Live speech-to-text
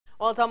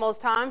Well, it's almost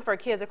time for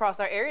kids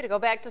across our area to go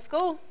back to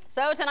school.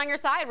 So 10 on Your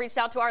Side reached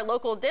out to our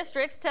local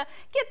districts to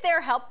get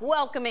their help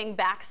welcoming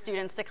back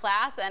students to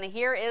class. And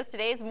here is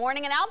today's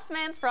morning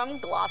announcements from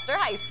Gloucester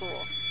High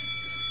School.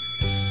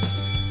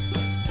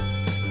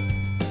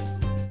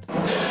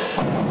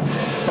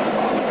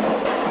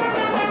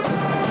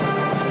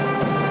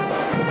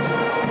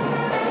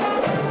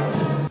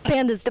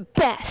 Band is the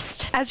best.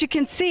 As you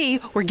can see,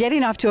 we're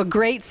getting off to a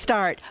great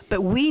start,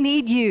 but we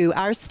need you,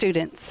 our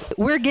students.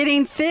 We're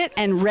getting fit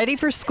and ready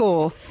for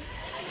school.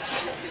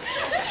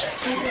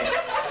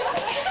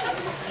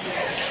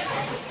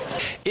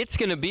 It's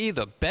going to be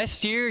the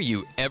best year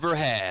you ever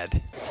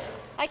had.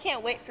 I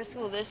can't wait for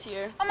school this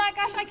year. Oh my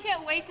gosh, I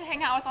can't wait to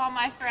hang out with all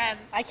my friends.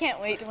 I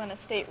can't wait to win a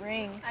state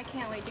ring. I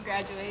can't wait to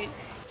graduate.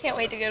 Can't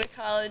wait to go to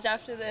college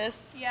after this.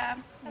 Yeah,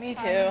 Me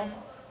fun. too.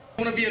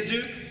 Want to be a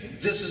Duke?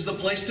 This is the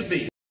place to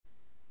be.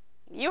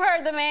 You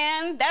heard the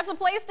man. That's the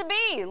place to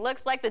be.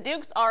 Looks like the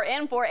Dukes are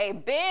in for a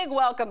big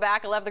welcome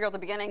back. I love the girl at the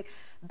beginning.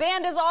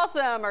 Band is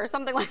awesome, or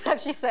something like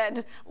that, she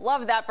said.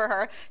 Love that for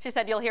her. She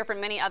said you'll hear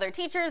from many other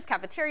teachers,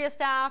 cafeteria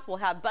staff. We'll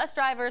have bus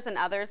drivers and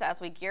others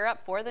as we gear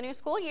up for the new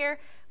school year.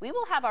 We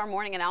will have our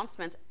morning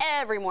announcements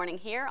every morning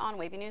here on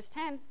Wavy News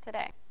 10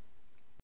 today.